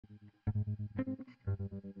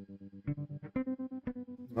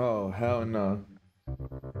Oh, hell no.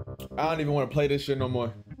 I don't even want to play this shit no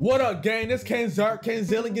more. What up, gang? This KenZerk,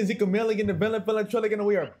 KenZilligan, Zekamilligan, the villain, Trilligan, and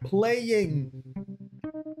we are playing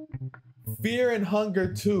Fear and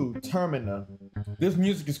Hunger 2, Termina. This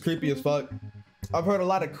music is creepy as fuck. I've heard a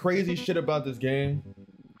lot of crazy shit about this game.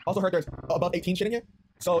 Also heard there's above 18 shit in here.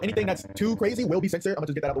 So anything that's too crazy will be censored. I'm gonna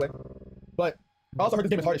just get that out of the way. But I also heard this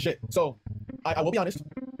game is hard as shit. So I will be honest.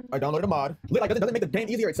 I downloaded a mod. Like, doesn't make the game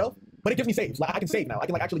easier itself, but it gives me saves. Like I can save now. I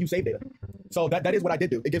can like actually use save data. So that is what I did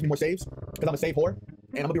do. It gives me more saves because I'm a save whore.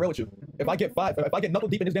 And I'm gonna be real with you. If I get knuckle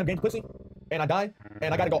deep in this damn game pussy, and I die,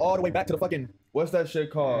 and I gotta go all the way back to the fucking what's that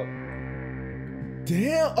shit called?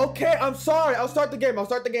 Damn. Okay, I'm sorry. I'll start the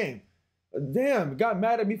game. Damn, got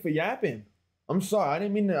mad at me for yapping. I'm sorry. I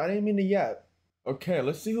didn't mean to yap. Okay,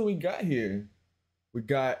 let's see who we got here. We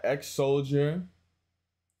got ex-soldier.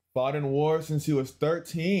 Fought in war since he was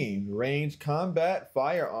 13. Range combat,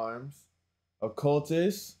 firearms.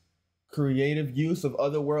 Occultist. Creative use of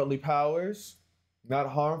otherworldly powers. Not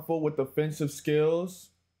harmful with offensive skills.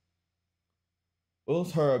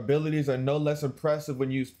 Her abilities are no less impressive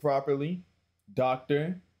when used properly.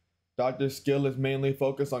 Doctor. Doctor's skill is mainly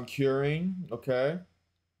focused on curing. Okay.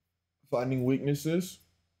 Finding weaknesses.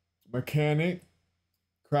 Mechanic.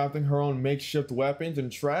 Crafting her own makeshift weapons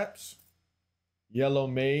and traps. Yellow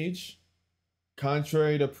mage.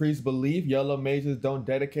 Contrary to priest belief, yellow mages don't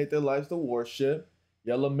dedicate their lives to worship.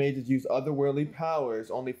 Yellow mages use otherworldly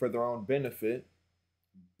powers only for their own benefit.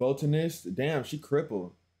 Botanist. Damn, she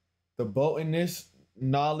crippled. The botanist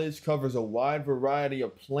knowledge covers a wide variety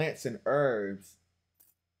of plants and herbs.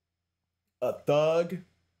 A thug.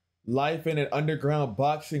 Life in an underground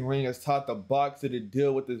boxing ring has taught the boxer to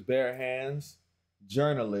deal with his bare hands.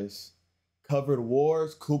 Journalist. Covered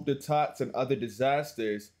wars, coup d'etats, and other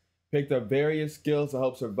disasters. Picked up various skills to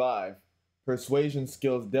help survive. Persuasion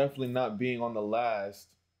skills definitely not being on the last.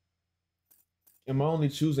 Am I only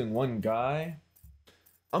choosing one guy?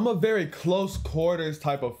 I'm a very close quarters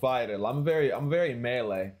type of fighter. I'm very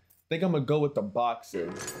melee. I think I'm gonna go with the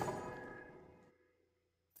boxer.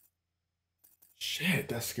 Shit,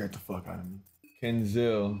 that scared the fuck out of me.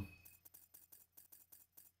 KenZerk.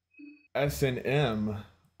 S&M.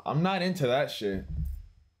 I'm not into that shit.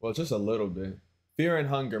 Well, just a little bit. Fear and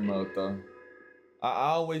hunger mode though.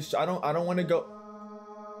 I don't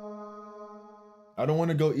want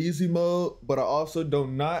to go easy mode, but I also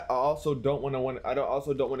don't want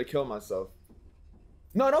to kill myself.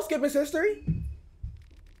 No, don't skip his history.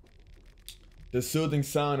 The soothing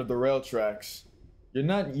sound of the rail tracks. You're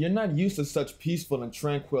not used to such peaceful and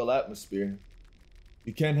tranquil atmosphere.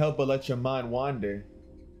 You can't help but let your mind wander.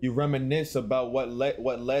 You reminisce about what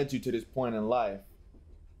led you to this point in life.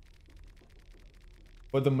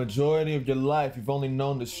 For the majority of your life, you've only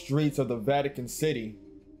known the streets of the Vatican City.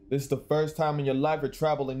 This is the first time in your life you're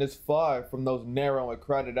traveling this far from those narrow and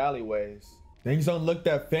crowded alleyways. Things don't look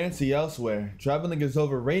that fancy elsewhere. Traveling is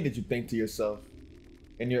overrated, you think to yourself.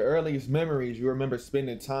 In your earliest memories, you remember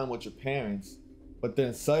spending time with your parents. But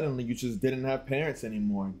then suddenly you just didn't have parents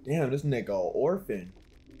anymore. Damn, this nigga an orphan.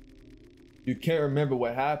 You can't remember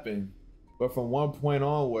what happened, but from one point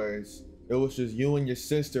onwards, it was just you and your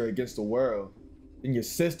sister against the world. Then your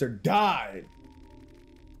sister died.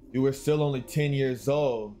 You were still only 10 years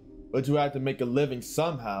old, but you had to make a living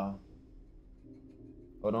somehow.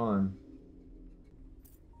 Hold on.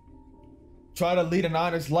 Try to lead an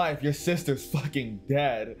honest life, your sister's fucking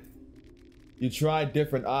dead. You tried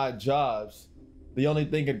different odd jobs. The only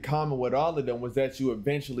thing in common with all of them was that you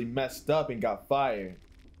eventually messed up and got fired.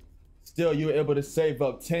 Still, you were able to save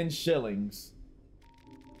up 10 shillings.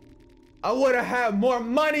 I would have had more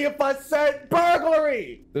money if I said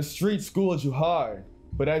burglary! The street schooled you hard,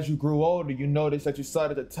 but as you grew older, you noticed that you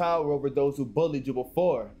started to tower over those who bullied you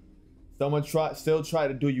before. Someone still tried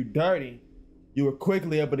to do you dirty. You were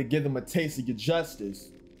quickly able to give them a taste of your justice.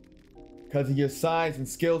 Because of your size and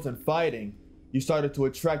skills in fighting, you started to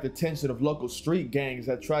attract the attention of local street gangs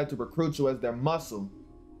that tried to recruit you as their muscle.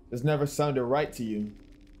 This never sounded right to you.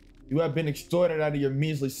 You have been extorted out of your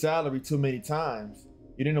measly salary too many times.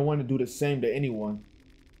 You didn't want to do the same to anyone.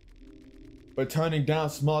 But turning down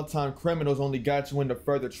small-time criminals only got you into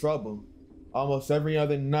further trouble. Almost every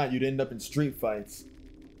other night you'd end up in street fights.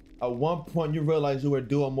 At one point you realized you were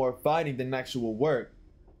doing more fighting than actual work.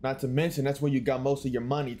 Not to mention that's where you got most of your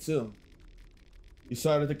money too. You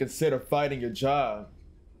started to consider fighting your job.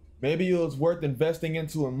 Maybe it was worth investing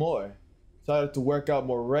into it more. Started to work out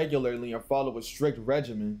more regularly and follow a strict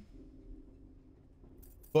regimen.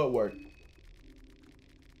 Footwork.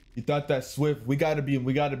 You thought that swift, we gotta be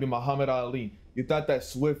Muhammad Ali. You thought that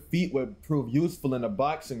swift feet would prove useful in a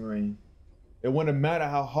boxing ring. It wouldn't matter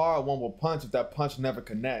how hard one will punch if that punch never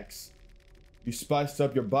connects. You spiced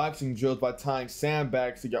up your boxing drills by tying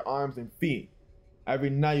sandbags to your arms and feet.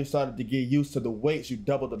 Every night you started to get used to the weights, you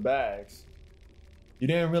doubled the bags. You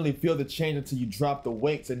didn't really feel the change until you dropped the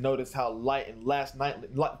weights and noticed how light and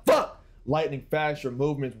lightning fast your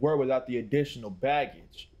movements were without the additional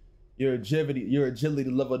baggage. Your agility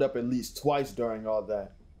leveled up at least twice during all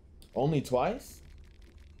that. Only twice?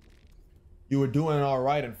 You were doing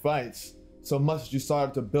alright in fights, so much that you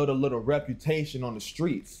started to build a little reputation on the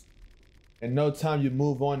streets. In no time you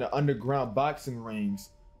move on to underground boxing rings,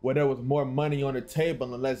 where there was more money on the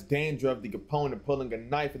table and less danger of the opponent pulling a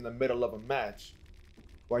knife in the middle of a match.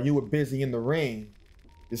 While you were busy in the ring,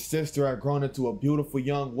 your sister had grown into a beautiful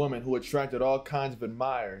young woman who attracted all kinds of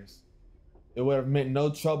admirers. It would have meant no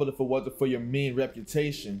trouble if it wasn't for your mean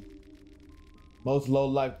reputation. Most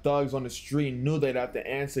low-life thugs on the street knew they'd have to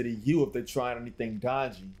answer to you if they tried anything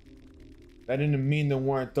dodgy. That didn't mean there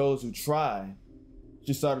weren't those who tried.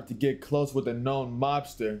 She started to get close with a known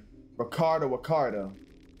mobster, Ricardo.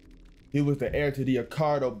 He was the heir to the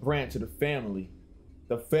Ricardo branch of the family.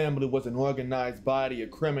 The family was an organized body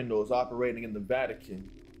of criminals operating in the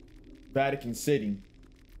Vatican City.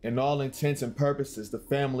 In all intents and purposes, the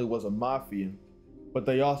family was a mafia, but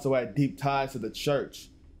they also had deep ties to the church,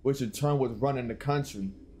 which in turn was running the country,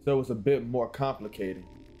 so it was a bit more complicated.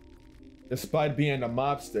 Despite being a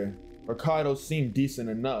mobster, Ricardo seemed decent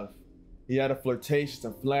enough. He had a flirtatious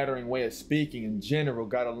and flattering way of speaking, in general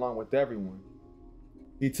got along with everyone.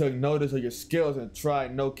 He took notice of your skills and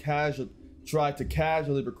tried to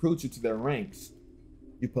casually recruit you to their ranks.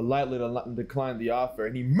 You politely declined the offer,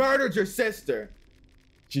 and he murdered your sister!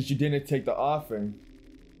 Since you didn't take the offer,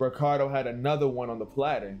 Ricardo had another one on the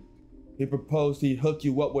platter. He proposed he'd hook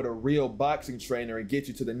you up with a real boxing trainer and get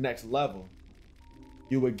you to the next level.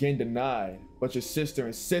 You again denied, but your sister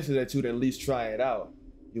insisted that you'd at least try it out.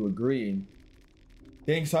 You agreed.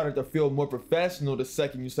 Things started to feel more professional the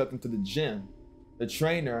second you stepped into the gym. The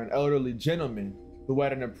trainer, an elderly gentleman who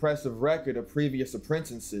had an impressive record of previous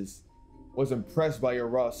apprentices, was impressed by your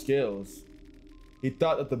raw skills. He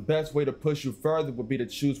thought that the best way to push you further would be to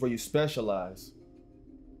choose where you specialize.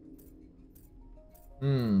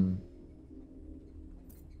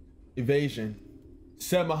 Evasion.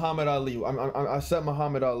 Said Muhammad Ali. I said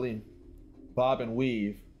Muhammad Ali. Bob and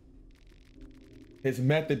weave. His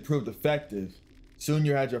method proved effective. Soon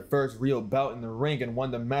you had your first real bout in the ring and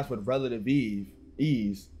won the match with relative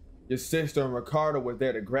ease. Your sister and Ricardo were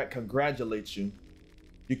there to congratulate you.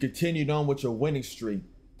 You continued on with your winning streak.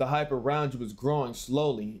 The hype around you was growing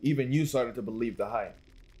slowly. Even you started to believe the hype.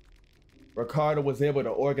 Ricardo was able to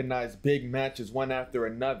organize big matches one after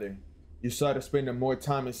another. You started spending more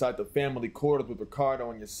time inside the family quarters with Ricardo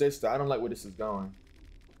and your sister. I don't like where this is going.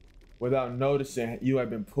 Without noticing, you had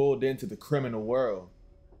been pulled into the criminal world.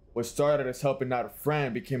 What started as helping out a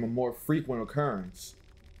friend became a more frequent occurrence.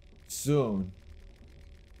 Soon,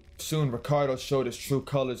 Ricardo showed his true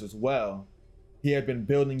colors as well. He had been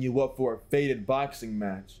building you up for a fated boxing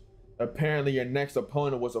match. Apparently, your next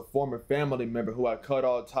opponent was a former family member who had cut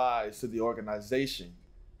all ties to the organization.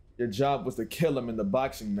 Your job was to kill him in the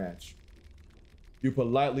boxing match. You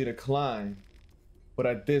politely declined, but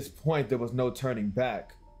at this point, there was no turning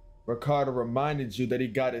back. Ricardo reminded you that you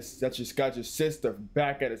got your sister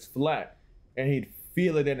back at his flat, and he'd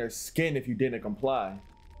feel it in her skin if you didn't comply.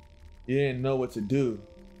 You didn't know what to do.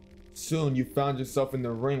 Soon you found yourself in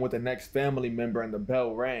the ring with the next family member and the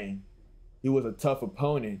bell rang. He was a tough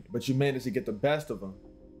opponent, but you managed to get the best of him.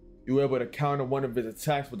 You were able to counter one of his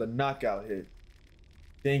attacks with a knockout hit.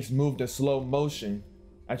 Things moved in slow motion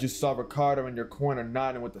as you saw Ricardo in your corner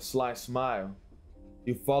nodding with a sly smile.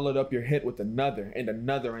 You followed up your hit with another and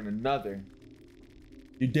another and another.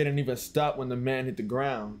 You didn't even stop when the man hit the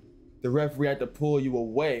ground. The referee had to pull you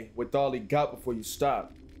away with all he got before you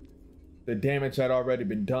stopped. The damage had already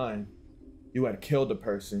been done. You had killed a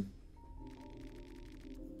person.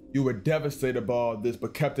 You were devastated by all this,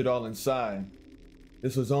 but kept it all inside.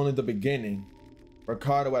 This was only the beginning.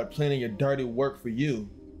 Ricardo had plenty of dirty work for you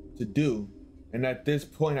to do, and at this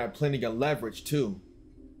point had plenty of leverage too.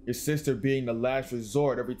 Your sister being the last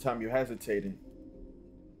resort every time you hesitated.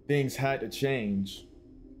 Things had to change.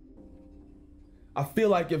 I feel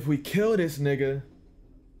like if we kill this nigga,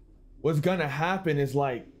 what's gonna happen is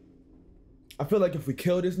like,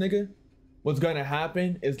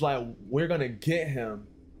 we're gonna get him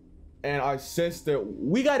and our sister,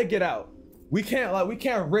 we gotta get out. We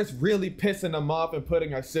can't risk really pissing them off and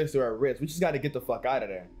putting our sister at risk. We just gotta get the fuck out of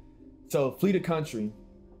there. So flee the country.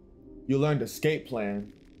 You learned escape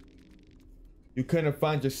plan. You couldn't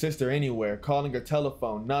find your sister anywhere, calling her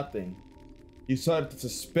telephone, nothing. You started to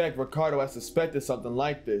suspect Ricardo had suspected something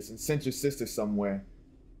like this and sent your sister somewhere.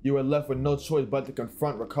 You were left with no choice but to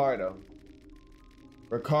confront Ricardo.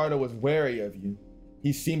 Ricardo was wary of you.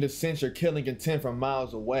 He seemed to sense your killing intent from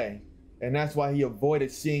miles away, and that's why he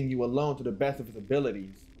avoided seeing you alone to the best of his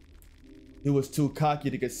abilities. He was too cocky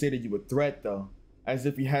to consider you a threat though, as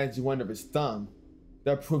if he had you under his thumb.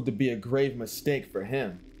 That proved to be a grave mistake for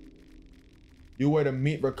him. You were to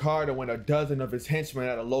meet Ricardo and a dozen of his henchmen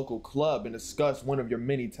at a local club and discuss one of your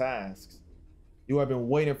many tasks. You have been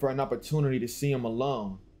waiting for an opportunity to see him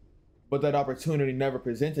alone, but that opportunity never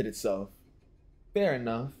presented itself. Fair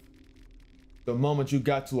enough. The moment you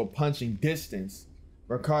got to a punching distance,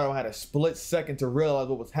 Ricardo had a split second to realize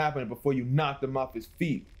what was happening before you knocked him off his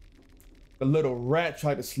feet. The little rat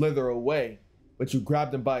tried to slither away, but you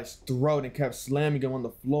grabbed him by his throat and kept slamming him on the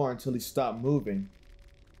floor until he stopped moving.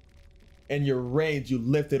 In your rage, you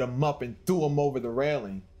lifted him up and threw him over the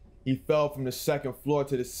railing. He fell from the second floor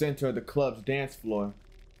to the center of the club's dance floor.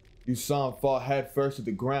 You saw him fall headfirst to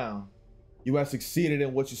the ground. You had succeeded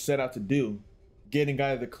in what you set out to do. Getting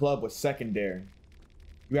out of the club was secondary.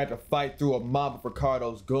 You had to fight through a mob of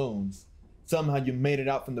Ricardo's goons. Somehow you made it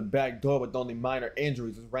out from the back door with only minor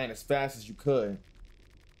injuries and ran as fast as you could.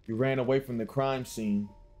 You ran away from the crime scene.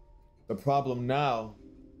 The problem now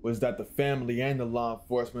was that the family and the law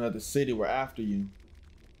enforcement of the city were after you.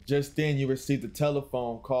 Just then you received a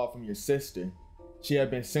telephone call from your sister. She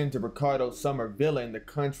had been sent to Ricardo's summer villa in the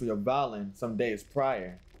country of Valin some days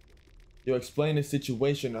prior. You explained the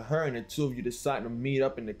situation to her and the two of you decided to meet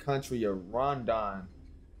up in the country of Rondon.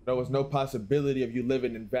 There was no possibility of you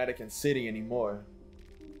living in Vatican City anymore.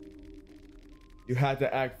 You had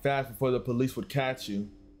to act fast before the police would catch you.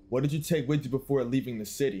 What did you take with you before leaving the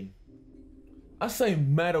city? I say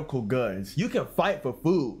medical goods. You can fight for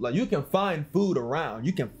food. Like, you can find food around.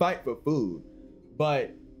 You can fight for food.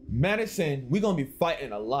 But medicine, we're gonna be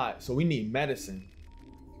fighting a lot, so we need medicine.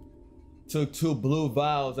 Took 2 blue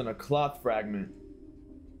vials and a cloth fragment.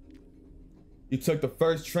 You took the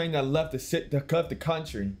first train that left the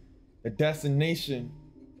country. The destination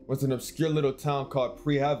was an obscure little town called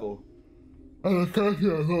Prehevel. In the country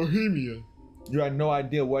of Bohemia. You had no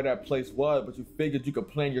idea where that place was, but you figured you could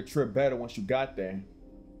plan your trip better once you got there.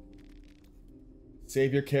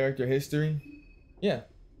 Save your character history? Yeah.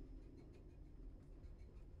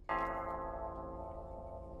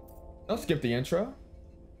 Don't skip the intro.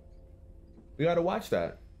 We gotta watch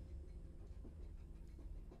that.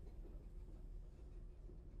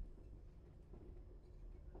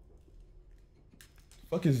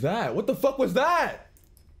 Fuck is that? What the fuck was that?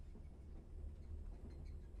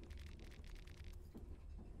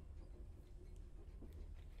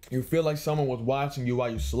 You feel like someone was watching you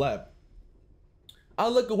while you slept. I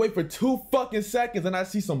look away for 2 fucking seconds and I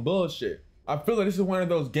see some bullshit. I feel like this is one of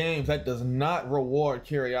those games that does not reward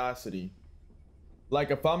curiosity.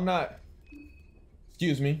 Like if I'm not...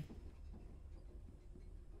 Excuse me.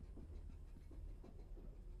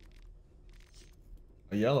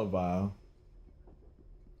 A yellow vial.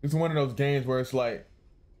 It's one of those games where it's like,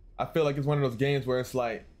 I feel like it's one of those games where it's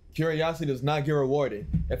like, curiosity does not get rewarded.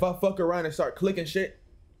 If I fuck around and start clicking shit,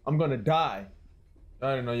 I'm gonna die. I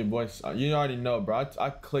already know your voice. You already know, bro. I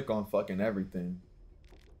click on fucking everything.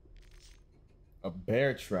 A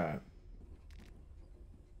bear trap.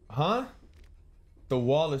 Huh? The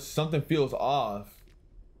wall is, something feels off.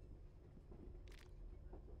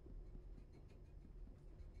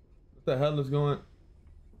 What the hell is going?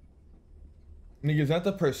 Nigga, is that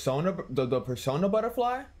the persona, the persona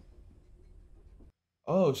butterfly?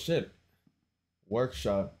 Oh shit.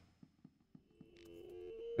 Workshop.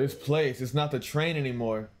 This place is not the train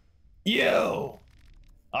anymore. You!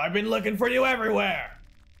 I've been looking for you everywhere.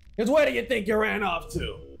 Cause where do you think you ran off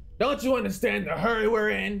to? Don't you understand the hurry we're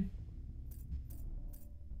in?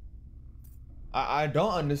 I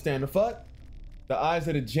don't understand the fuck. The eyes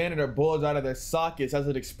of the janitor bulge out of their sockets as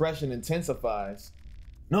the expression intensifies.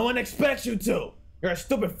 No one expects you to. You're a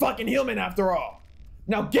stupid fucking human after all.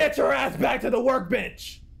 Now get your ass back to the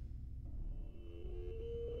workbench.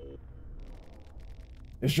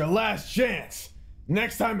 It's your last chance.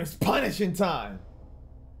 Next time is punishing time.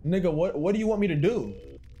 Nigga, what do you want me to do?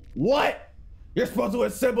 What? You're supposed to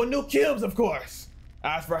assemble new cubes, of course.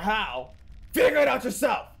 As for how, figure it out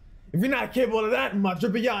yourself. If you're not capable of that much,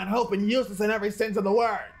 you're beyond hope and useless in every sense of the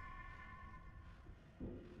word.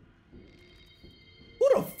 Who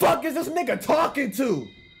the fuck is this nigga talking to?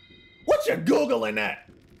 What you Googling at?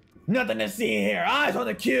 Nothing to see here. Eyes on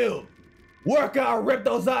the cube. Work out, rip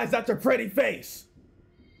those eyes out your pretty face.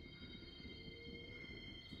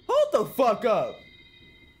 Hold the fuck up.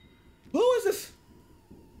 Who is this?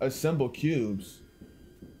 Assemble cubes.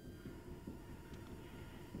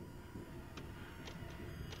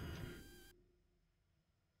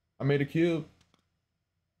 I made a cube.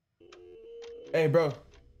 Hey, bro.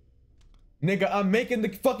 Nigga, I'm making the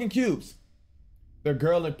fucking cubes. The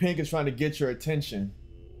girl in pink is trying to get your attention.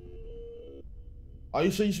 Are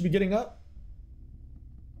you sure you should be getting up?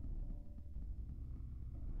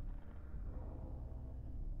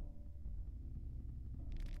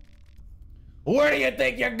 Where do you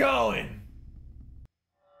think you're going?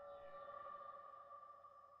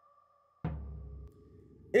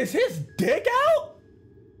 Is his dick out?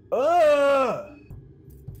 Ugh.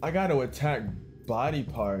 I gotta attack body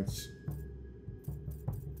parts.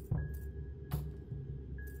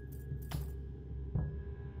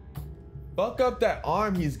 Fuck up that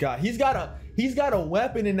arm he's got. He's got a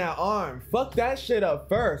weapon in that arm. Fuck that shit up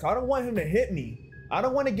first. I don't want him to hit me. I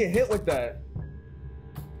don't want to get hit with that.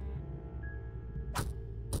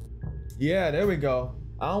 Yeah, there we go.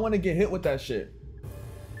 I don't want to get hit with that shit.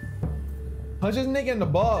 Punch this nigga in the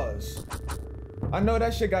balls. I know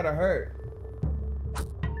that shit gotta hurt.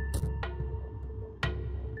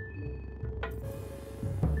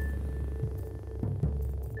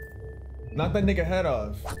 Knock that nigga head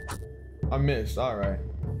off. I missed, alright.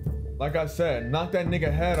 Like I said, knock that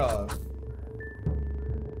nigga head off.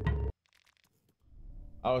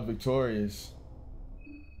 I was victorious.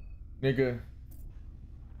 Nigga.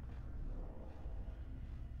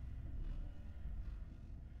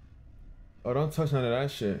 Oh, don't touch none of that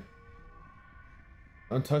shit.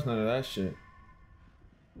 Don't touch none of that shit.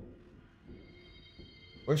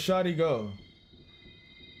 Where'd Shotty go?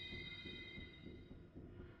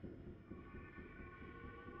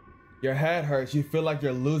 Your head hurts. You feel like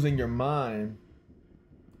you're losing your mind.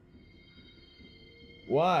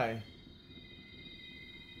 Why?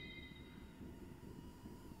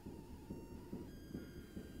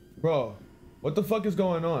 Bro, what the fuck is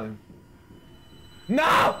going on?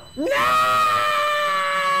 No! No!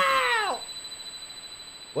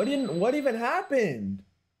 What even happened?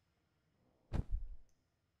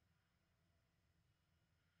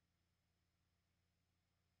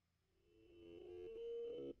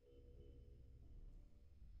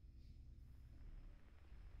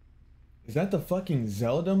 Is that the fucking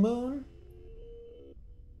Zelda moon?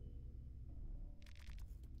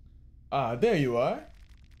 Ah, there you are.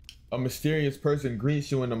 A mysterious person greets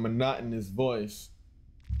you in a monotonous voice.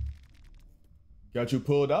 Got you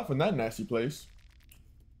pulled out from that nasty place.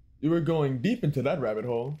 You were going deep into that rabbit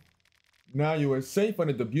hole. Now you are safe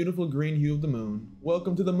under the beautiful green hue of the moon.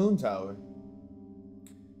 Welcome to the moon tower.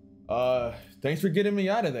 Thanks for getting me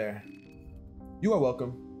out of there. You are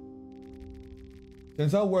welcome.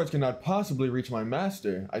 Since our words cannot possibly reach my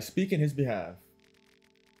master, I speak in his behalf.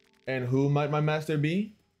 And who might my master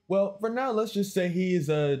be? Well, for now, let's just say he is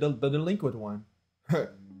the delinquent one.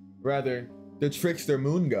 Rather, the trickster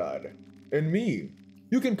moon god. And me,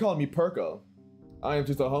 you can call me Perko. I am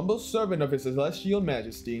just a humble servant of his celestial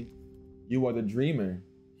majesty. You are the dreamer.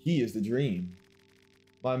 He is the dream.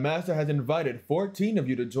 My master has invited 14 of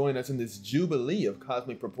you to join us in this jubilee of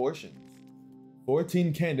cosmic proportions.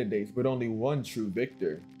 14 candidates, but only one true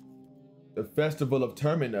victor. The festival of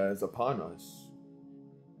Termina is upon us.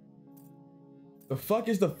 The fuck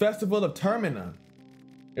is the festival of Termina?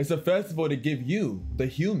 It's a festival to give you, the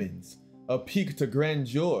humans, a peek to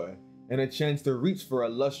grandeur and a chance to reach for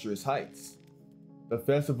illustrious heights. The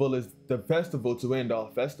festival is the festival to end all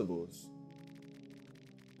festivals.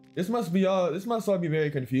 This must all be very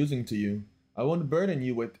confusing to you. I won't burden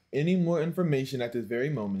you with any more information at this very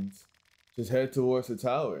moment. Just head towards the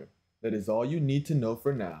tower. That is all you need to know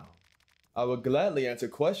for now. I will gladly answer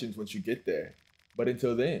questions once you get there. But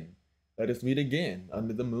until then, let us meet again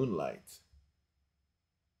under the moonlight.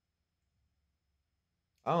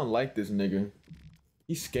 I don't like this nigga.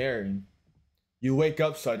 He's scary. You wake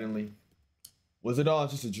up suddenly. Was it all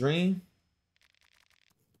just a dream?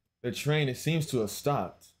 The train, it seems to have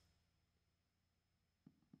stopped.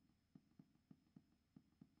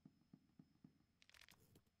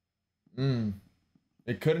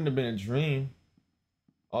 It couldn't have been a dream.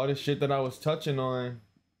 All the shit that I was touching on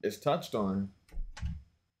is touched on.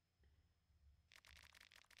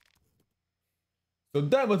 So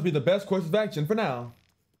that must be the best course of action for now.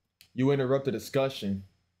 You interrupt the discussion.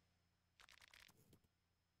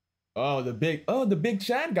 Oh, the big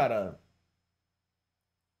Chad got up.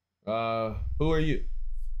 Who are you?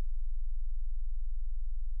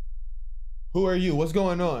 Who are you? What's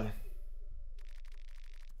going on?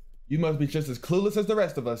 You must be just as clueless as the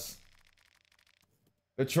rest of us.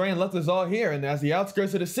 The train left us all here and as the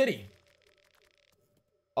outskirts of the city.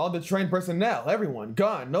 All the train personnel, everyone,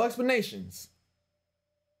 gone, no explanations.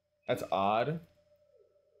 That's odd.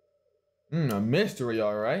 A mystery,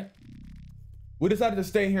 all right. We decided to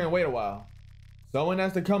stay here and wait a while. Someone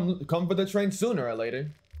has to come for the train sooner or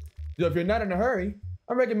later. So if you're not in a hurry,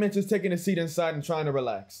 I recommend just taking a seat inside and trying to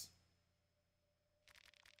relax.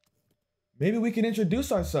 Maybe we can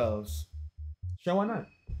introduce ourselves. Sure, why not?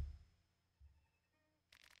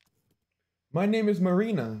 My name is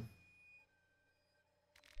Marina.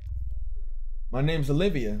 My name's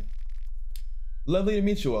Olivia. Lovely to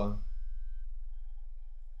meet you all.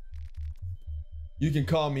 You can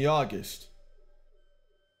call me August.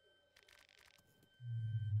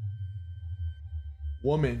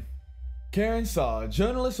 Woman. Karen Saw,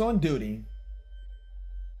 journalist on duty.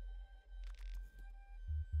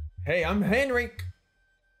 Hey, I'm Henrik.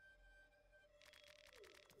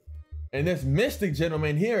 And this mystic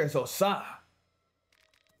gentleman here is Osa.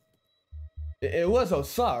 It was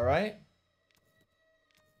Osa, right?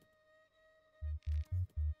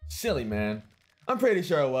 Silly, man. I'm pretty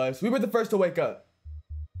sure it was. We were the first to wake up.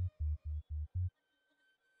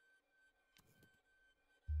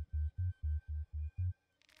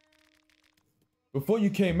 Before you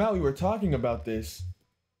came out, we were talking about this.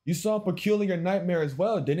 You saw a peculiar nightmare as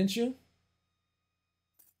well, didn't you?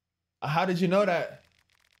 How did you know that?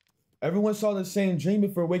 Everyone saw the same dream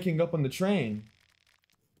before waking up on the train.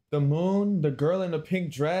 The moon, the girl in the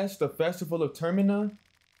pink dress, the festival of Termina.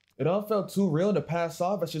 It all felt too real to pass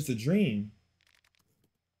off as just a dream.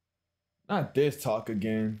 Not this talk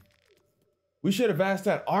again. We should have asked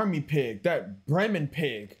that army pig, that Bremen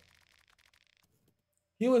pig.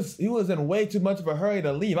 He was in way too much of a hurry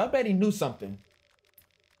to leave. I bet he knew something.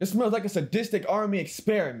 It smells like a sadistic army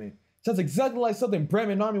experiment. Sounds exactly like something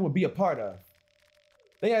Bremen army would be a part of.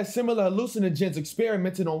 They had similar hallucinogens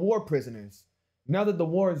experimenting on war prisoners. Now that the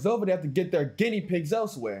war is over, they have to get their guinea pigs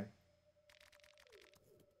elsewhere.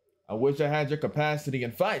 I wish I had your capacity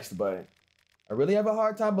in Feist, but I really have a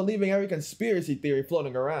hard time believing every conspiracy theory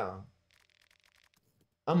floating around.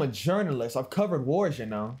 I'm a journalist. I've covered wars, you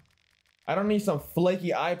know. I don't need some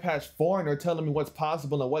flaky eye-patch foreigner telling me what's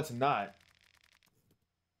possible and what's not.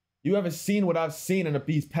 You haven't seen what I've seen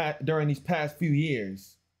during these past few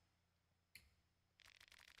years.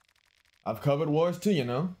 I've covered wars too, you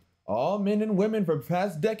know. All men and women for the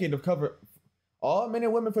past decade have covered. All men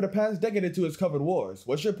and women for the past decade or two has covered wars.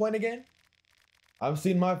 What's your point again? I've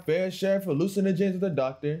seen my fair share of hallucinogens with the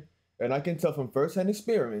doctor, and I can tell from first-hand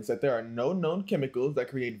experiments that there are no known chemicals that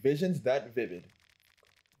create visions that vivid.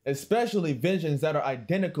 Especially visions that are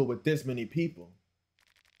identical with this many people.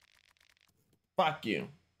 Fuck you.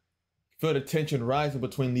 Feel the tension rising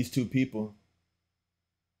between these two people.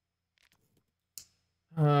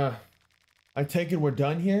 I take it we're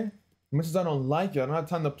done here? As much as I don't like you, I don't have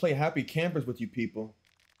time to play happy campers with you people.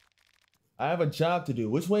 I have a job to do.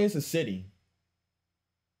 Which way is the city?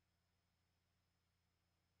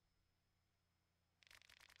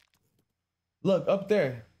 Look, up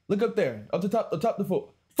there. Look up there. Up the top of the fort.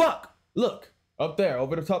 Fuck! Look! Up there,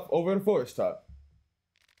 over the forest top.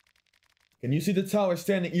 Can you see the tower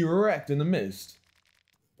standing erect in the mist?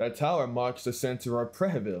 That tower marks the center of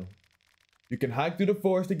Preheville. You can hike through the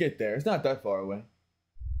forest to get there. It's not that far away.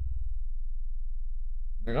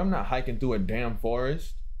 Like, I'm not hiking through a damn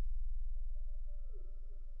forest.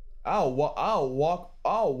 I'll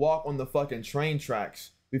walk on the fucking train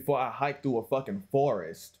tracks before I hike through a fucking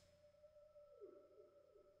forest.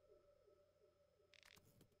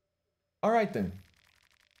 Alright then.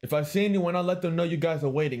 If I see anyone, I'll let them know you guys are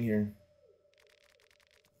waiting here.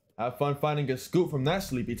 Have fun finding a scoop from that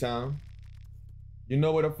sleepy town. You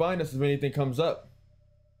know where to find us if anything comes up.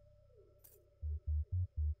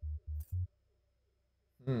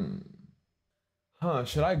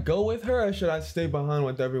 Should I go with her or should I stay behind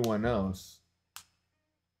with everyone else?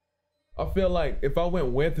 I feel like if I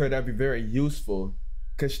went with her, that'd be very useful.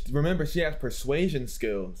 Because remember, she has persuasion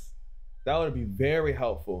skills. That would be very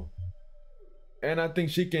helpful. And I think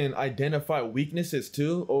she can identify weaknesses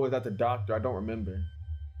too. Or was that the doctor? I don't remember.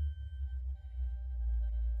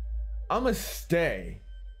 I'm gonna stay.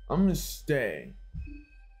 What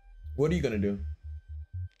are you gonna do?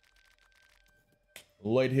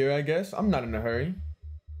 Wait here, I guess. I'm not in a hurry.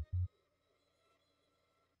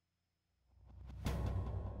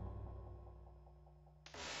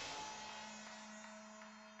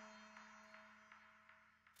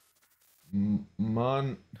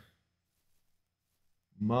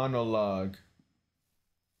 Monologue.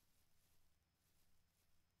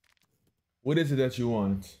 What is it that you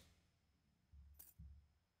want?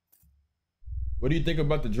 What do you think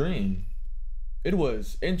about the dream? It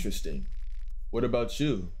was interesting. What about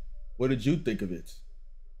you? What did you think of it?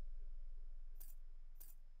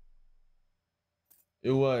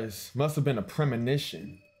 It must have been a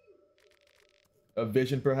premonition. A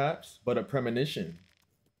vision perhaps, but a premonition.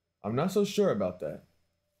 I'm not so sure about that.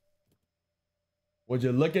 Would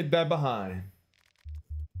you look at that behind?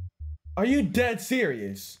 Are you dead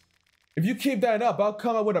serious? If you keep that up, I'll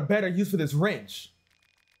come up with a better use for this wrench.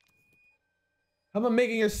 How about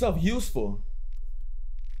making yourself useful?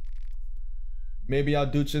 Maybe I'll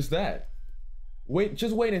do just that.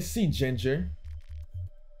 Just wait and see, Ginger.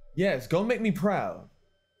 Yes, go make me proud.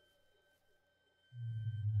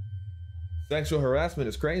 Sexual harassment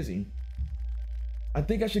is crazy. I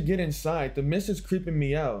think I should get inside. The mist is creeping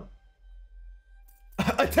me out.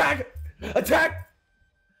 Attack! Attack!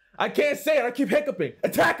 I can't say it. I keep hiccuping.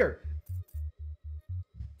 Attack her!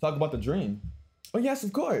 Talk about the dream. Oh, yes,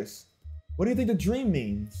 of course. What do you think the dream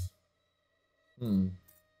means? It's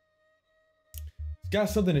got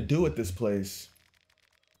something to do with this place.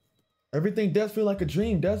 Everything does feel like a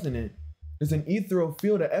dream, doesn't it? There's an ethereal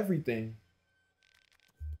feel to everything.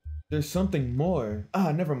 There's something more.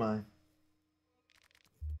 Ah, never mind.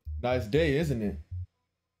 Nice day, isn't it?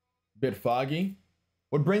 Bit foggy?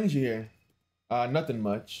 What brings you here? Nothing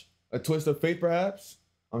much. A twist of fate, perhaps?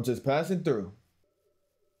 I'm just passing through.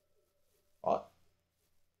 Oh.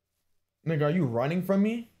 Nigga, are you running from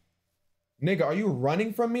me? Nigga, are you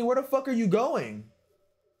running from me? Where the fuck are you going?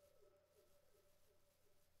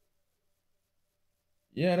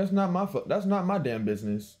 Yeah, that's not my damn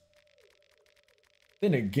business.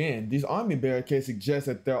 Then again, these army barricades suggest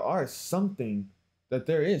that there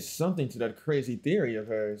is something to that crazy theory of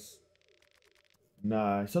hers.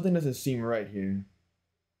 Nah, something doesn't seem right here.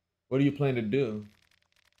 What do you plan to do?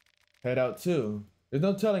 Head out too. There's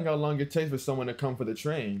no telling how long it takes for someone to come for the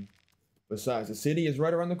train. Besides, the city is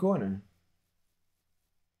right around the corner.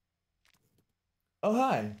 Oh,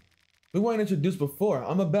 hi. We weren't introduced before.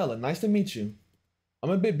 I'm Abella. Nice to meet you. I'm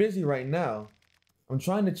a bit busy right now. I'm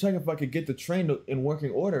trying to check if I could get the train in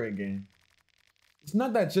working order again. It's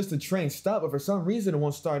not that just the train stopped, but for some reason it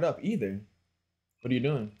won't start up either. What are you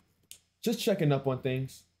doing? Just checking up on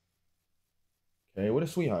things. Okay, what a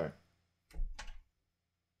sweetheart.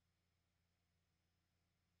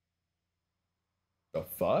 The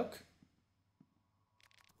fuck?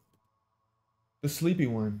 The sleepy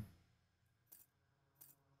one.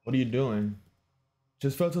 What are you doing?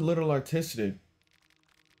 Just felt a little artistic.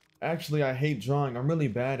 Actually, I hate drawing. I'm really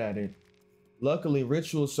bad at it. Luckily,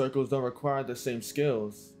 ritual circles don't require the same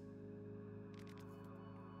skills.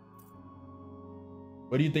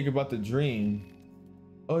 What do you think about the dream?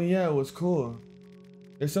 Oh yeah, it was cool.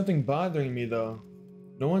 There's something bothering me though.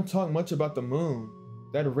 No one talked much about the moon.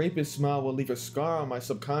 That rapist smile will leave a scar on my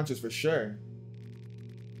subconscious for sure.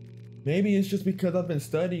 Maybe it's just because I've been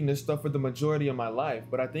studying this stuff for the majority of my life,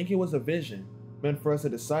 but I think it was a vision, meant for us to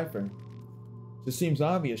decipher. Just seems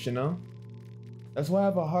obvious, you know? That's why I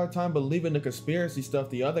have a hard time believing the conspiracy stuff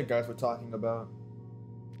the other guys were talking about.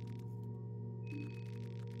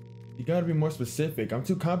 You gotta be more specific. I'm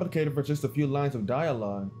too complicated for just a few lines of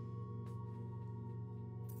dialogue.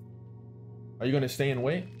 Are you gonna stay and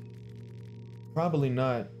wait? Probably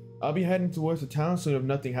not. I'll be heading towards the town soon if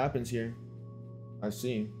nothing happens here. I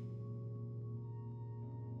see.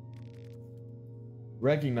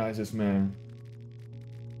 Recognize this man.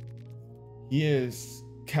 He is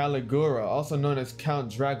Caligura, also known as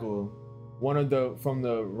Count Dragul, from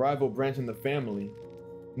the rival branch in the family.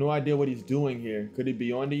 No idea what he's doing here. Could he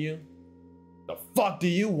be onto you? The fuck do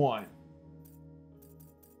you want?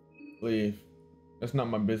 Leave. That's not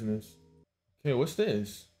my business. Okay, what's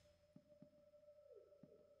this?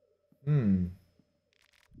 Don't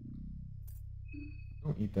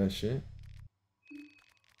eat that shit.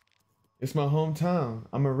 It's my hometown.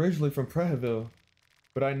 I'm originally from Preheville,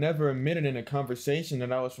 but I never admitted in a conversation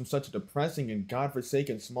that I was from such a depressing and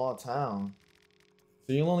godforsaken small town.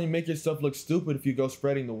 So you'll only make yourself look stupid if you go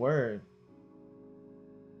spreading the word.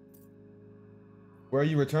 Where are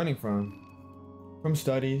you returning from? From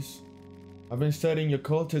studies. I've been studying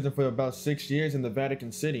occultism for about 6 years in the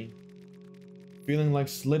Vatican City. Feeling like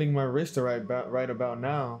slitting my wrist right about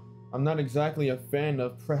now. I'm not exactly a fan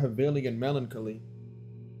of Prehevillian melancholy.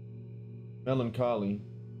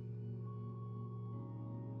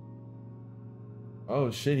 Oh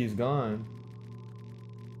shit, he's gone.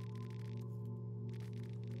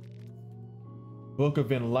 Book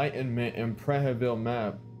of Enlightenment and Preheville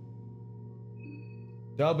map.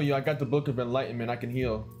 W, I got the Book of Enlightenment. I can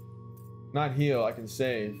heal. Not heal, I can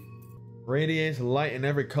save. Radiates light in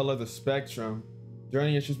every color of the spectrum.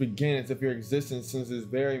 Journey has just begun as if your existence since this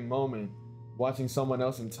very moment, watching someone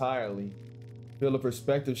else entirely. Feel a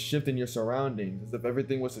perspective shift in your surroundings, as if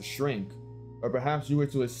everything was to shrink, or perhaps you were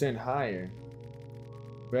to ascend higher.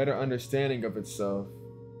 Better understanding of itself.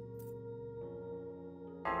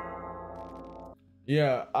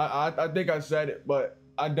 Yeah, I think I said it, but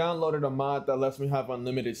I downloaded a mod that lets me have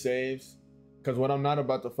unlimited saves. Cause what I'm not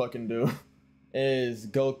about to fucking do is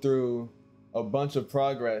go through a bunch of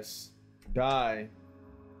progress, die.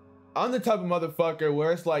 I'm the type of motherfucker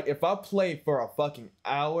where it's like, if I play for a fucking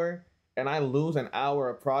hour and I lose an hour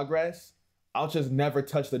of progress, I'll just never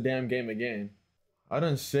touch the damn game again. I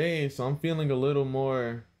done saved, so I'm feeling a little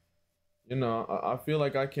more, you know, I feel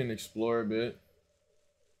like I can explore a bit.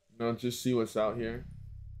 You know, just see what's out here.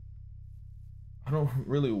 I don't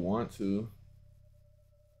really want to,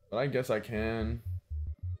 but I guess I can.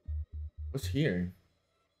 What's here?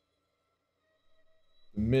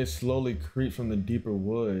 The mist slowly creeps from the deeper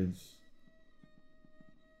woods.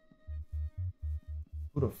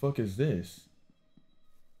 Who the fuck is this?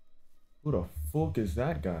 Who the fuck is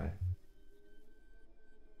that guy?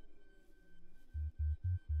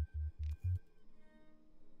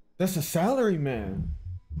 That's a salary man.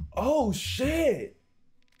 Oh shit!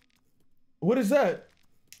 What is that?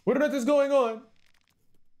 What on earth is going on?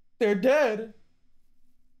 They're dead.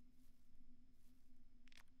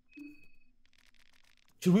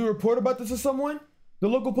 Should we report about this to someone? The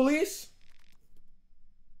local police?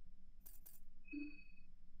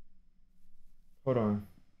 Hold on.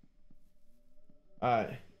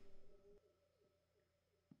 Alright.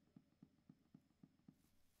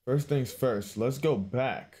 First things first, let's go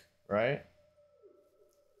back, right?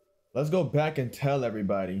 Let's go back and tell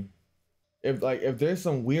everybody. If there's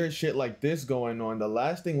some weird shit like this going on, the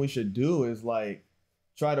last thing we should do is like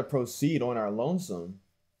try to proceed on our lonesome.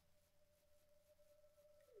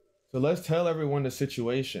 So let's tell everyone the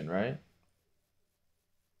situation, right?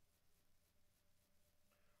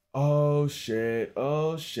 Oh shit,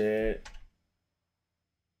 oh shit.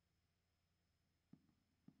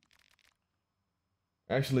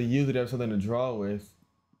 Actually, usually have something to draw with.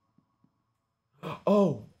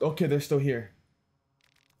 Oh, okay, they're still here.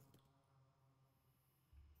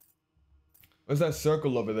 What's that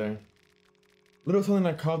circle over there? Little something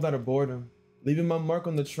I carved out of boredom. Leaving my mark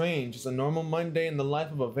on the train, just a normal Monday in the life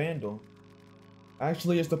of a vandal.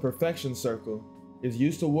 Actually, it's the perfection circle. It's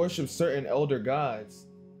used to worship certain elder gods.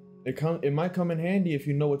 It might come in handy if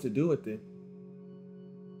you know what to do with it.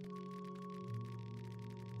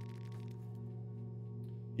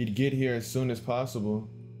 He'd get here as soon as possible.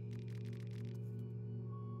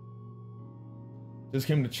 Just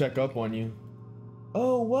came to check up on you.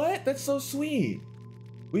 Oh, what? That's so sweet.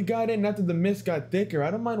 We got in after the mist got thicker. I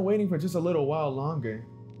don't mind waiting for just a little while longer.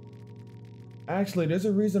 Actually, there's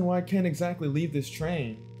a reason why I can't exactly leave this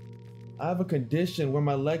train. I have a condition where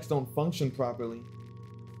my legs don't function properly.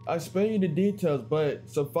 I spare you the details, but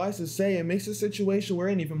suffice to say, it makes the situation we're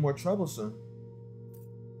in even more troublesome.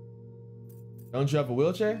 Don't you have a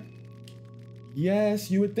wheelchair? Yes,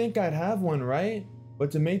 you would think I'd have one, right?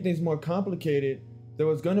 But to make things more complicated, there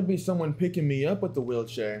was gonna be someone picking me up with the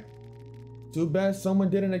wheelchair. Too bad someone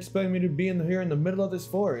didn't expect me to be here in the middle of this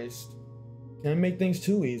forest. Can't make things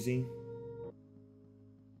too easy.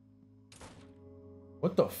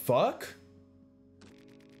 What the fuck?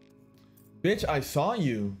 Bitch, I saw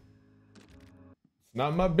you. It's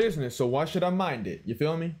not my business, so why should I mind it? You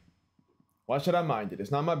feel me? Why should I mind it?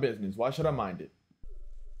 It's not my business. Why should I mind it?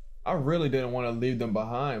 I really didn't want to leave them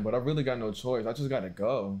behind, but I really got no choice. I just gotta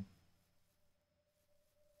go.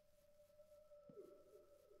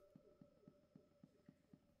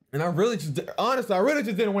 And I really just, honestly, I really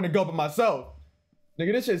just didn't want to go by myself.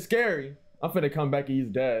 Nigga, this shit's scary. I'm finna come back and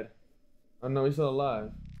he's dead. I know he's still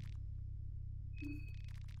alive.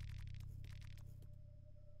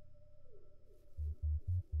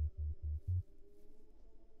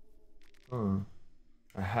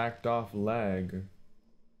 A hacked off leg.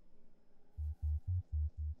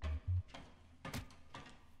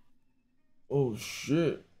 Oh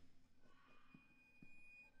shit.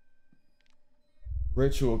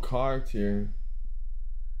 Ritual carved here.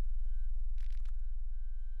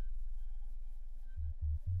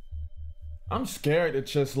 I'm scared to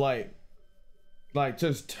just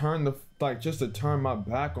just to turn my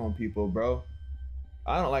back on people, bro.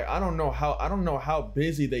 I don't know how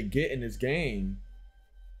busy they get in this game.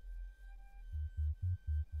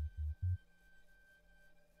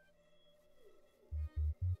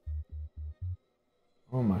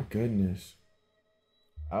 Oh my goodness.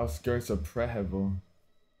 Outskirts of Prehevel.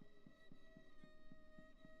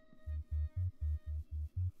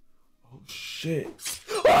 Oh shit.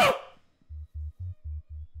 Ah!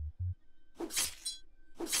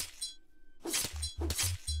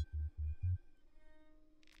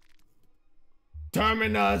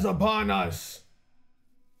 Termina is upon us.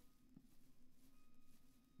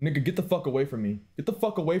 Nigga, get the fuck away from me. Get the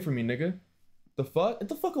fuck away from me, nigga. The fuck? Get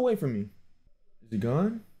the fuck away from me. Is he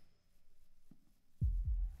gone?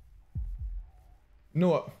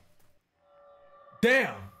 No.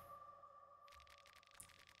 Damn.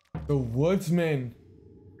 The woodsman.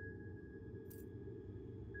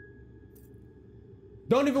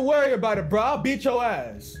 Don't even worry about it, bro. I'll beat your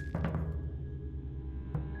ass.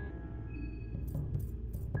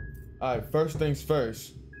 All right, first things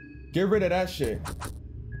first. Get rid of that shit.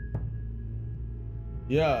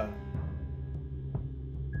 Yeah.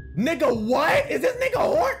 Nigga, what? Is this nigga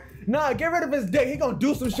whore? Nah, get rid of his dick. He gonna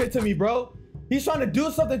do some shit to me, bro. He's trying to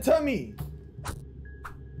do something to me.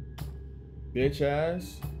 Bitch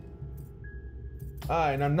ass.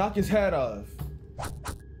 Alright, now knock his head off.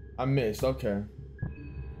 I missed, okay.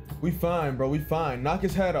 We fine, bro, we fine. Knock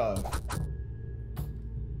his head off.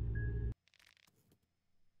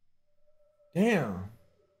 Damn.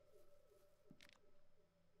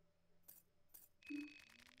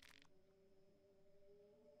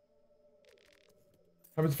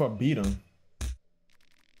 How happens if I beat him?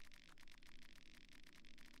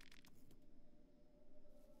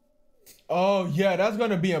 Oh yeah, that's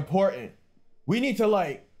gonna be important. We need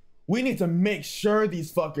to make sure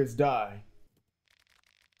these fuckers die.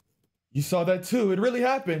 You saw that too, it really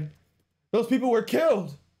happened. Those people were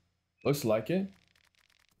killed. Looks like it.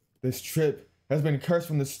 This trip has been cursed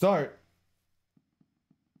from the start.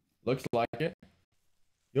 Looks like it.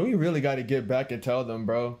 Yo, you really gotta get back and tell them,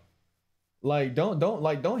 bro. Like,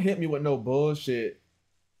 don't hit me with no bullshit.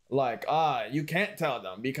 Like, you can't tell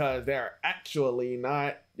them because they're actually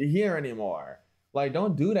not here anymore. Like,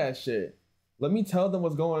 don't do that shit. Let me tell them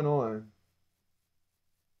what's going on.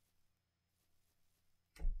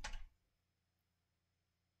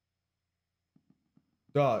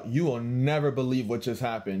 Dog, you will never believe what just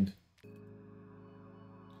happened.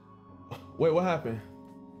 Wait, what happened?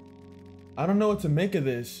 I don't know what to make of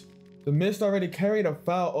this. The mist already carried a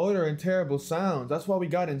foul odor and terrible sounds. That's why we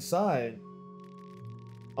got inside.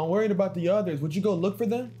 I'm worried about the others. Would you go look for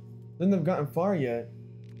them? Then they've gotten far yet.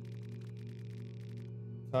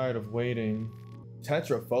 Tired of waiting.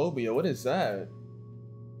 Tetraphobia, what is that?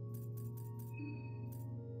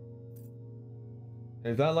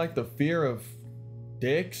 Is that like the fear of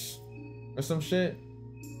dicks or some shit?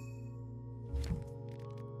 I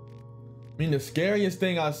mean, the scariest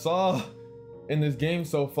thing I saw in this game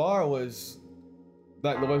so far was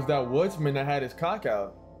that woodsman that had his cock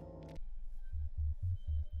out.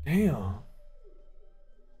 Damn.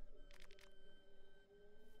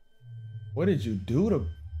 What did you do to...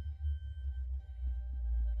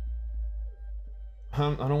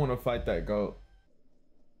 I don't want to fight that goat.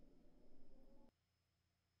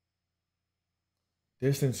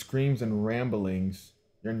 Distant screams and ramblings.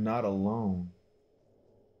 You're not alone.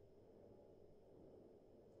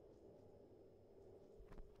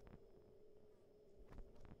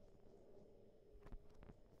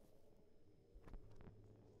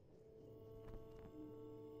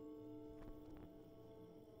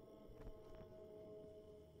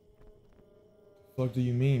 What do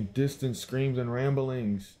you mean? Distant screams and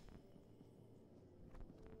ramblings.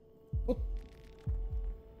 What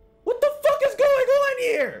the fuck is going on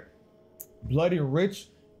here? Bloody rich.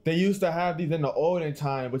 They used to have these in the olden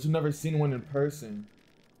time, but you've never seen one in person.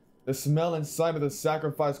 The smell and sight of the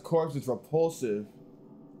sacrificed corpse is repulsive.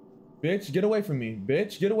 Bitch, get away from me.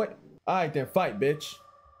 Bitch, get away. Alright then, fight, bitch.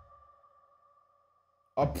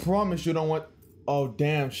 I promise you don't want... Oh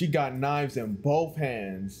damn, she got knives in both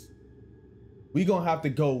hands. We gonna have to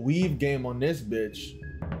go weave game on this bitch.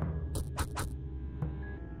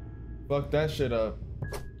 Fuck that shit up.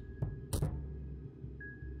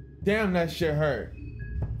 Damn, that shit hurt.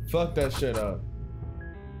 Fuck that shit up.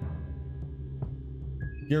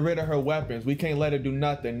 Get rid of her weapons. We can't let her do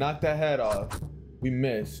nothing. Knock that head off. We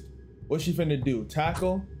missed. What's she finna do?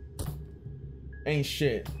 Tackle? Ain't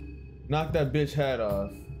shit. Knock that bitch head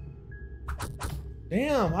off.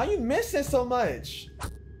 Damn, how you missing so much?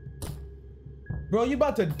 Bro, you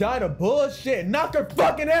about to die to bullshit. Knock her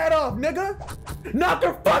fucking head off, nigga. Knock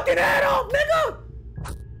her fucking head off, nigga.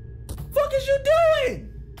 Fuck is you doing?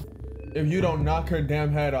 If you don't knock her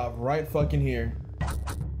damn head off right fucking here.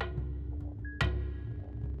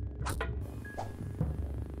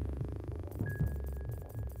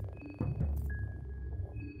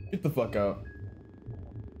 Get the fuck out.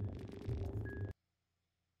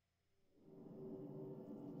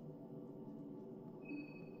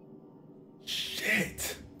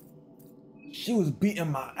 Shit. She was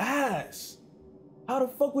beating my ass. How the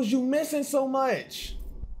fuck was you missing so much?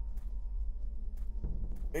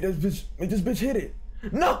 Make this bitch hit it.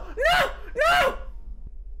 No, no, no!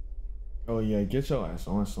 Oh yeah, get your ass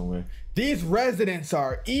on somewhere. These residents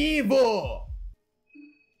are evil.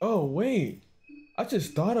 Oh wait, I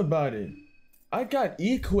just thought about it. I got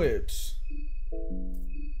equips.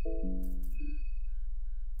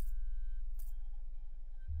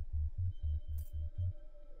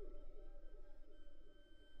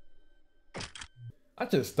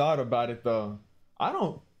 just thought about it though.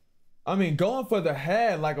 I mean, going for the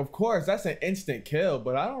head, like, of course, that's an instant kill,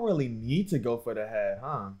 but I don't really need to go for the head,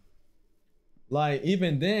 huh? Like,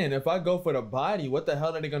 even then, if I go for the body, what the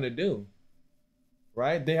hell are they gonna do?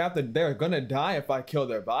 Right? They're gonna die if I kill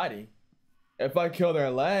their body. If I kill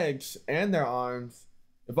their legs and their arms,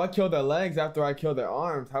 if I kill their legs after I kill their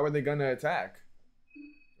arms, how are they gonna attack?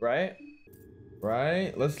 Right?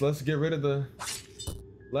 Right? Let's get rid of the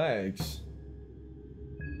legs.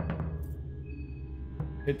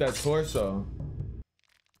 Hit that torso.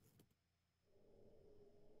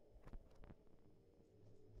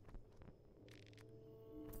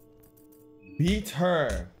 Beat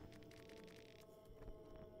her.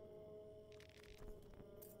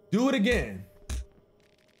 Do it again.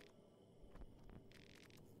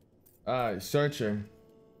 Alright, search her.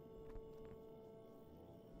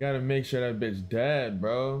 Gotta make sure that bitch dead,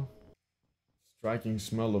 bro. Striking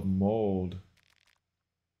smell of mold.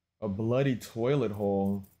 A bloody toilet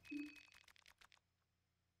hole.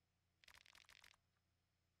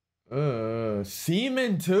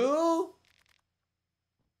 Semen too?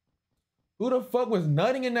 Who the fuck was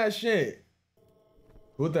nutting in that shit?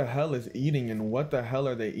 Who the hell is eating and what the hell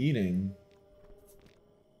are they eating?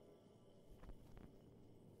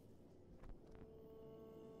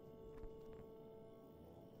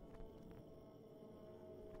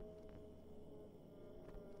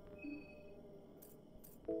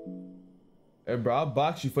 Hey bro, I'll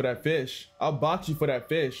box you for that fish. I'll box you for that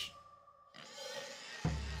fish.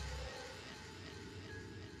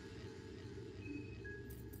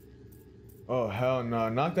 Oh hell no,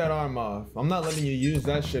 knock that arm off. I'm not letting you use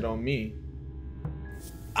that shit on me.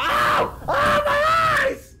 Ow! Oh my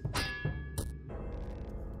eyes!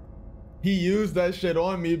 He used that shit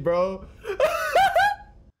on me, bro.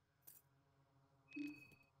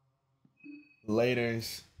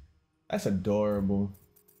 Laters. That's adorable.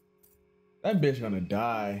 That bitch gonna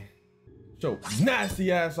die. Show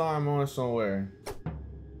nasty ass arm on somewhere.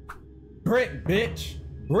 Brick bitch.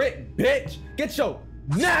 Brick bitch. Get your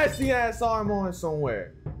nasty ass arm on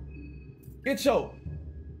somewhere. Get your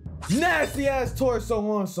nasty ass torso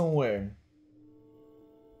on somewhere.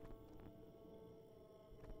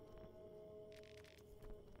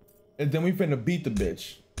 And then we finna beat the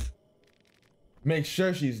bitch. Make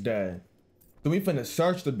sure she's dead. Then we finna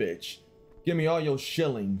search the bitch. Give me all your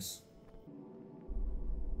shillings.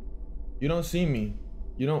 You don't see me.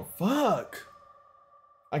 You don't. Fuck.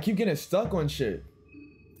 I keep getting stuck on shit.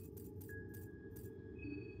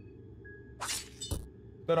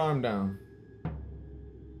 Put that arm down.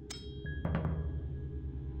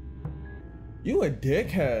 You a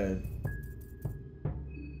dickhead.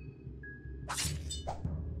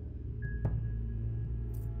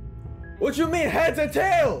 What you mean heads and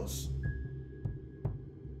tails?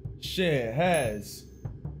 Shit, heads.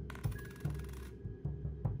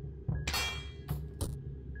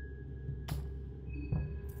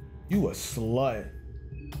 You a slut.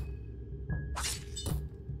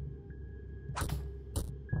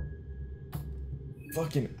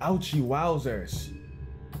 Fucking ouchie wowzers.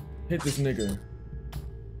 Hit this nigga.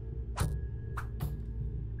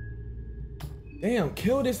 Damn,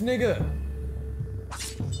 kill this nigga.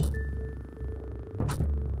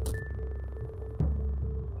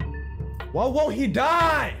 Why won't he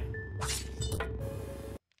die?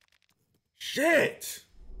 Shit.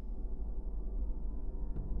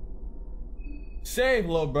 Save,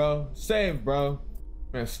 little bro. Save, bro.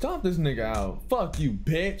 Man, stomp this nigga out. Fuck you,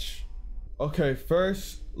 bitch. Okay,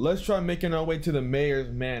 first, let's try making our way to the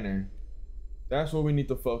mayor's manor. That's where we need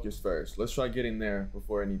to focus first. Let's try getting there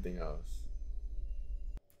before anything else.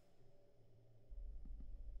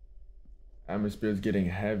 Atmosphere is getting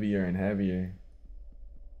heavier and heavier.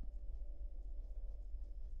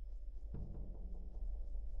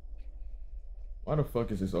 Why the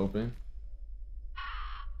fuck is this open?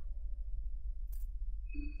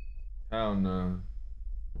 Hell no.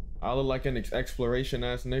 I look like an exploration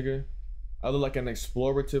ass nigga. I look like an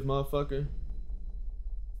explorative motherfucker.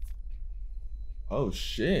 Oh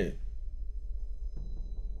shit.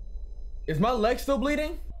 Is my leg still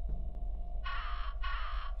bleeding?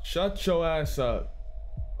 Shut your ass up.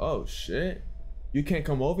 Oh shit. You can't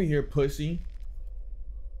come over here, pussy.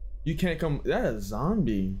 You can't come. That is a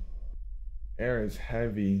zombie. Air is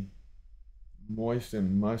heavy, moist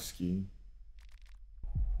and musky.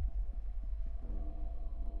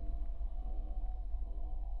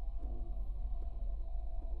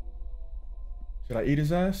 Should I eat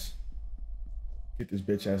his ass? Get this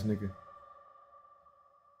bitch ass nigga.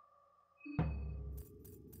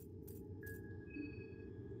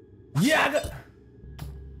 Yeah!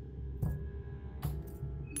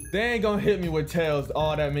 They ain't gonna hit me with tails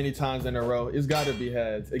all that many times in a row. It's gotta be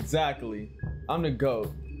heads. Exactly. I'm the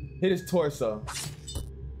GOAT. Hit his torso.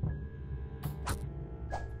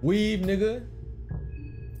 Weave, nigga.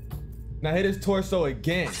 Now hit his torso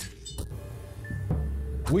again.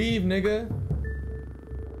 Weave, nigga.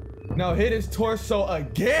 Now hit his torso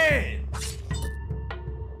again.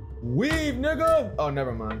 Weave, nigga. Oh,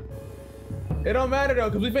 never mind. It don't matter though,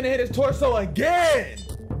 because we finna hit his torso again.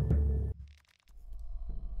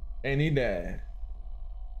 And he dead.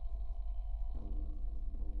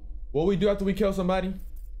 What we do after we kill somebody?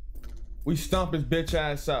 We stomp his bitch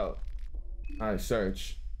ass out. Alright,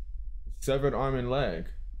 search. Severed arm and leg.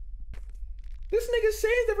 This nigga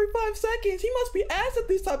saves every 5 seconds. He must be ass at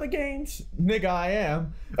these type of games. Nigga, I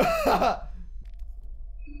am.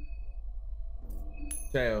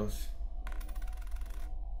 Tails.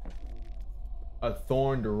 A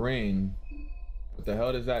thorned ring. What the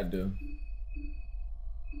hell does that do?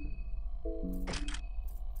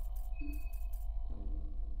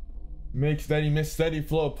 Makes steady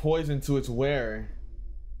flow of poison to its wearer.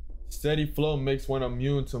 Steady flow makes one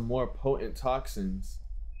immune to more potent toxins.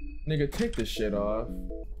 Nigga, take this shit off.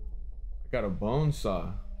 I got a bone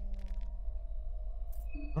saw.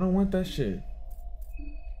 I don't want that shit.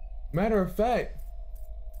 Matter of fact,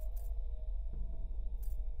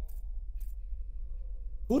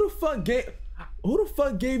 who the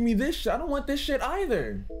fuck gave me this shit? I don't want this shit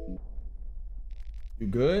either. You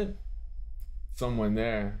good? Someone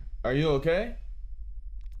there. Are you okay?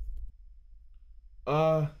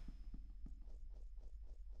 Oh,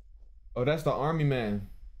 that's the army man.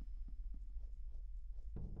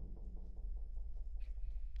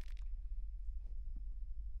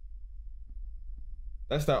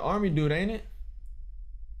 That's that army dude, ain't it?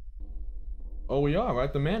 Oh, we are,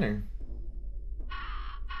 right? The manor.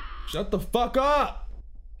 Shut the fuck up!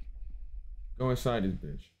 Go inside this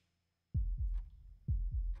bitch.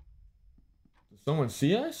 Did someone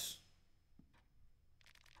see us?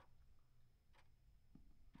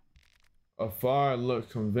 Afar it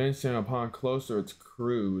looks convincing, upon closer it's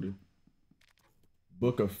crude.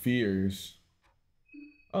 Book of Fears.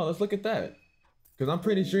 Oh, let's look at that. Because I'm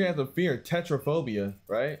pretty sure he has a fear, tetraphobia,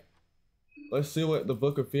 right? Let's see what the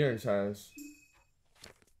Book of Fears has.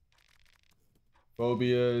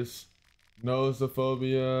 Phobias,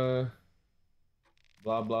 nosophobia,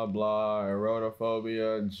 blah blah blah,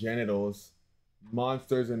 erotophobia, genitals,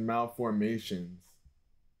 monsters and malformations.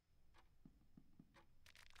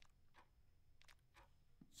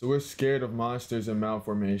 So we're scared of monsters and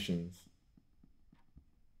malformations.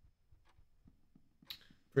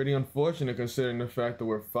 Pretty unfortunate considering the fact that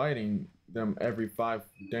we're fighting them every 5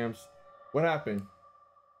 damn... What happened?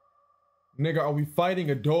 Nigga, are we fighting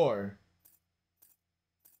a door?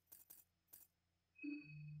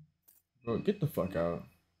 Bro, get the fuck out.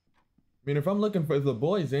 I mean, if I'm looking for the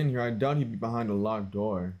boys in here, I doubt he'd be behind a locked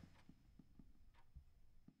door.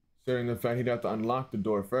 Considering the fact he'd have to unlock the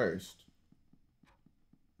door first.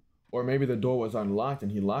 Or maybe the door was unlocked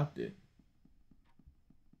and he locked it.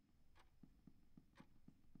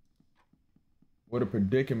 What a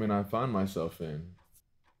predicament I find myself in.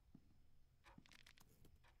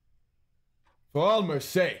 For Almer's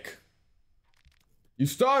sake. You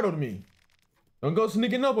startled me. Don't go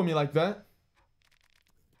sneaking up on me like that.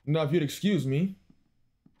 Now, if you'd excuse me.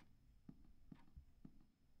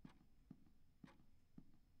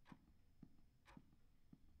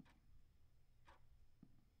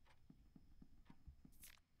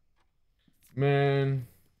 Man.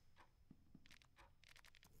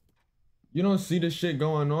 You don't see this shit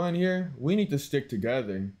going on here? We need to stick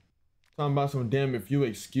together. Talking about some damn if you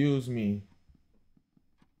excuse me.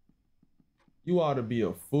 You ought to be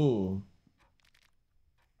a fool.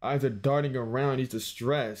 Eyes are darting around, he's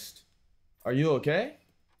distressed. Are you okay?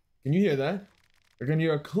 Can you hear that? I can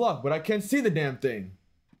hear a cluck, but I can't see the damn thing.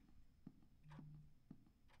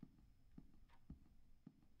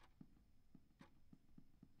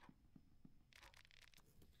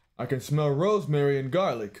 I can smell rosemary and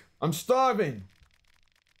garlic. I'm starving.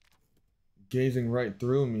 Gazing right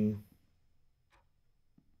through me.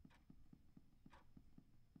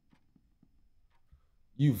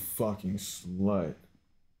 You fucking slut.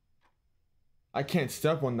 I can't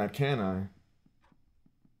step on that, can I?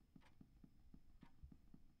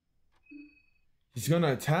 He's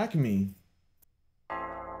gonna attack me.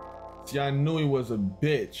 See, I knew he was a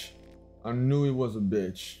bitch. I knew he was a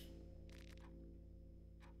bitch.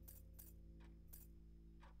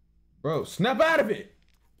 Bro, snap out of it!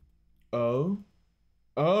 Oh?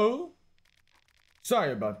 Oh?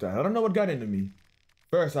 Sorry about that. I don't know what got into me.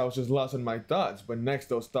 First, I was just lost in my thoughts, but next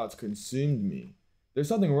those thoughts consumed me. There's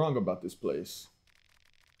something wrong about this place.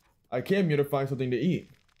 I came here to find something to eat.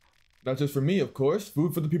 Not just for me, of course.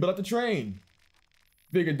 Food for the people at the train.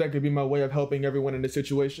 Figured that could be my way of helping everyone in this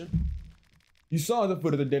situation. You saw the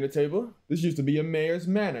food at the dinner table. This used to be a mayor's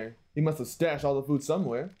manor. He must have stashed all the food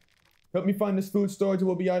somewhere. Help me find this food storage and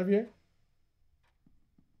we'll be out of here.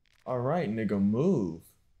 Alright, nigga, move.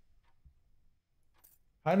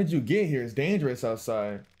 How did you get here? It's dangerous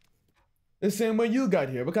outside. The same way you got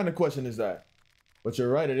here. What kind of question is that? But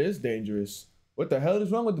you're right, it is dangerous. What the hell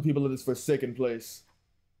is wrong with the people of this forsaken place?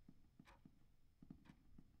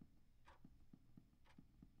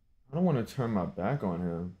 I don't want to turn my back on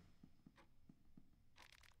him.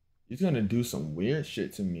 He's gonna do some weird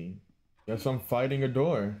shit to me. Guess I'm fighting a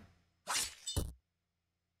door.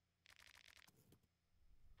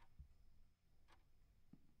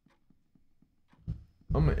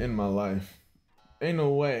 I'm gonna end my life. Ain't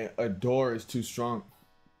no way a door is too strong.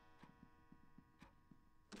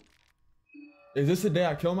 Is this the day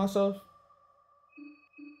I kill myself?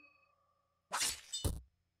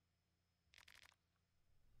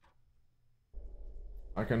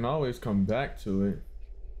 I can always come back to it.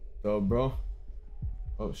 Though, bro.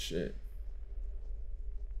 Oh, shit.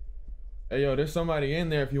 Hey, yo, there's somebody in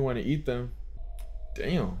there if you want to eat them.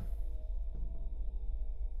 Damn.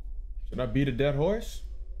 Should I beat a dead horse?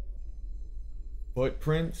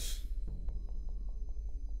 Footprints.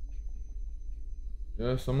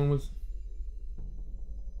 Yeah, someone was...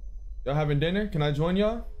 Y'all having dinner? Can I join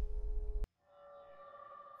y'all?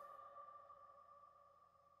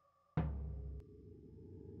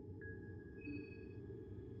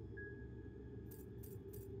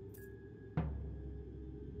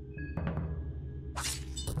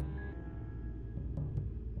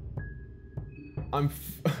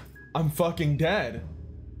 I'm fucking dead.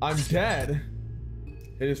 I'm dead.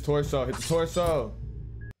 Hit his torso, hit the torso.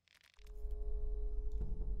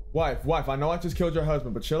 Wife, I know I just killed your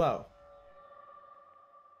husband, but chill out.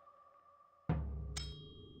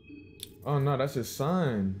 Oh no, that's his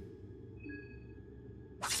son.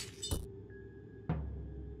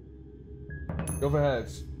 Go for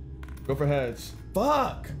heads. Go for heads.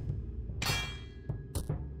 Fuck!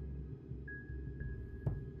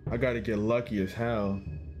 I gotta get lucky as hell.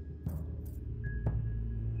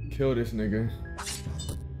 Kill this nigga.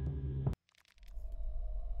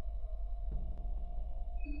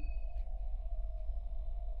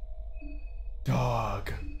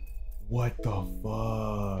 Dog. What the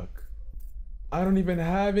fuck? I don't even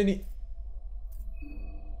have any.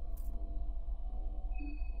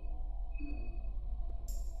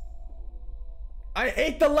 I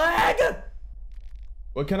ate the leg!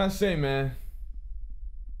 What can I say, man?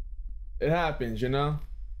 It happens, you know?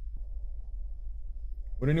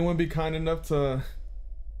 Would anyone be kind enough to,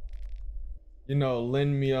 you know,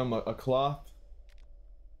 lend me a cloth?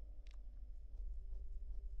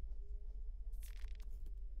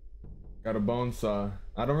 Got a bone saw.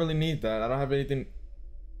 I don't really need that. I don't have anything.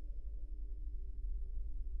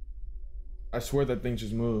 I swear that thing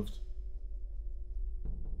just moved.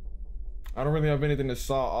 I don't really have anything to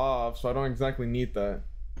saw off, so I don't exactly need that.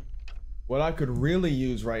 What I could really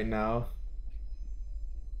use right now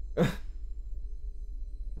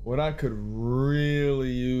what I could really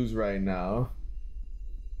use right now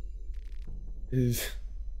is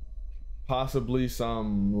possibly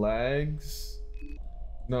some legs.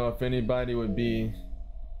 No, if anybody would be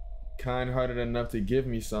kind-hearted enough to give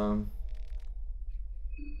me some,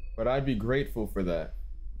 but I'd be grateful for that.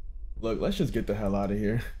 Look, let's just get the hell out of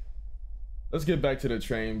here. Let's get back to the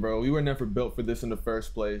train, bro. We were never built for this in the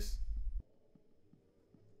first place.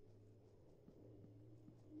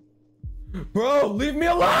 Bro, leave me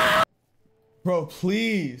alone! Bro,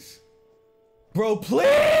 please. Bro,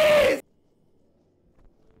 please!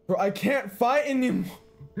 Bro, I can't fight anymore.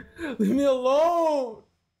 Leave me alone.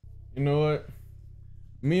 You know what?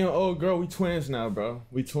 Me and old girl, we twins now, bro.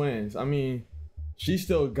 We twins. I mean, she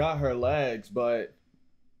still got her legs, but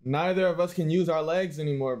neither of us can use our legs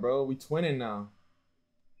anymore, bro. We twinning now.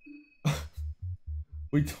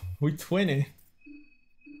 we twinning.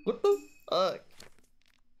 What the fuck?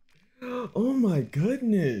 Oh my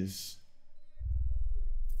goodness.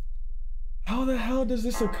 How the hell does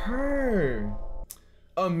this occur?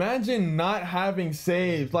 Imagine not having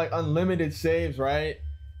saves, like unlimited saves, right?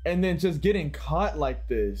 And then just getting caught like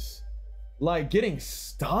this. Like getting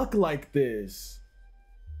stuck like this.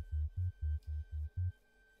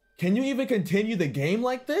 Can you even continue the game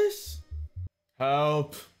like this?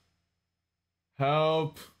 Help.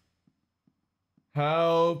 Help.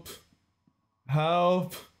 Help.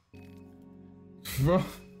 Help. Bro,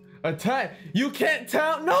 attack. You can't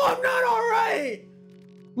tell. No, I'm not all right.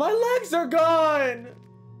 My legs are gone.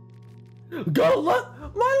 Go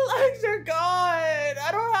look! My legs are gone! I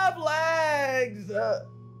don't have legs!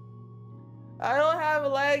 I don't have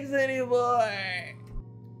legs anymore!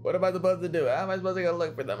 What am I supposed to do? How am I supposed to go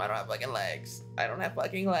look for them? I don't have fucking legs. I don't have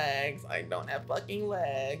fucking legs. I don't have fucking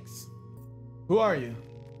legs. Who are you?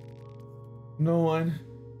 No one.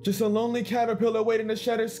 Just a lonely caterpillar waiting to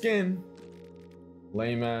shed her skin.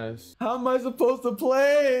 Lame ass. How am I supposed to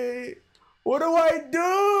play? What do I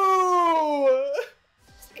do?